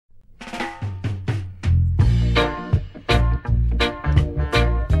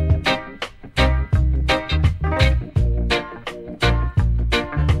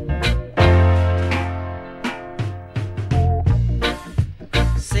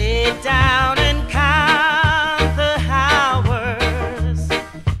Sit down and count the hours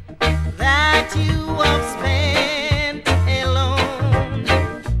that you have spent alone,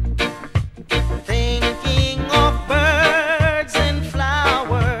 thinking of birds and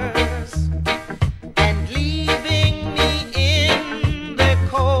flowers and leaving me in the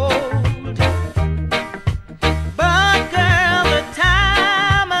cold. But girl, the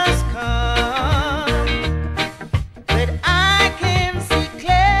time has come that I can see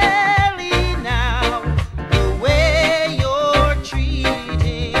clearly now the way you're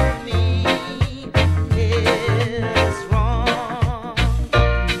treating me is wrong.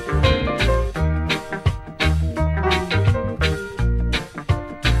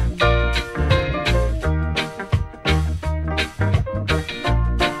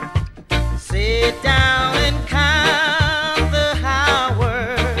 Sit down and count the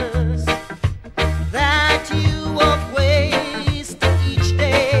hours that you have wasted each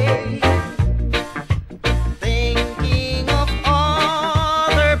day, thinking of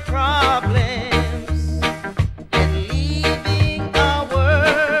other problems and leaving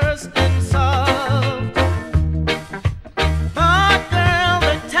ours unsolved. But girl,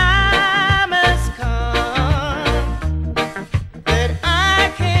 the time has come that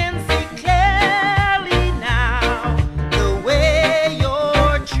I can see clearly now the way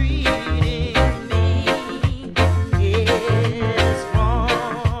you're treating me is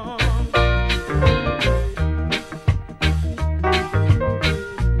wrong.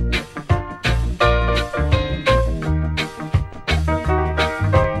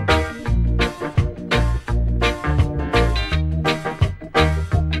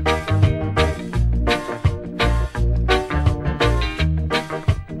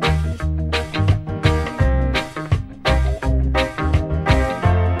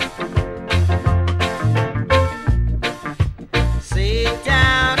 Sit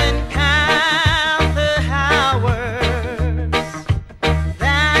down and count the hours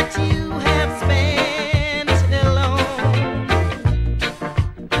that you have spent alone,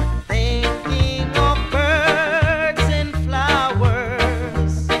 thinking of birds and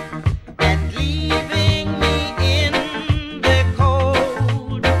flowers and leaving me in the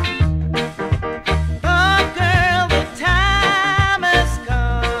cold. But girl, the time has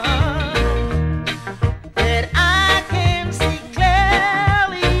come that I can see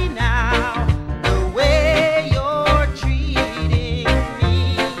clearly now the way you're treating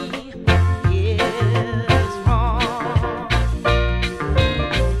me is wrong.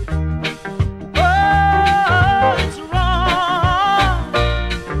 Oh, it's wrong.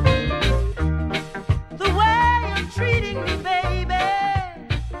 The way you're treating me, baby.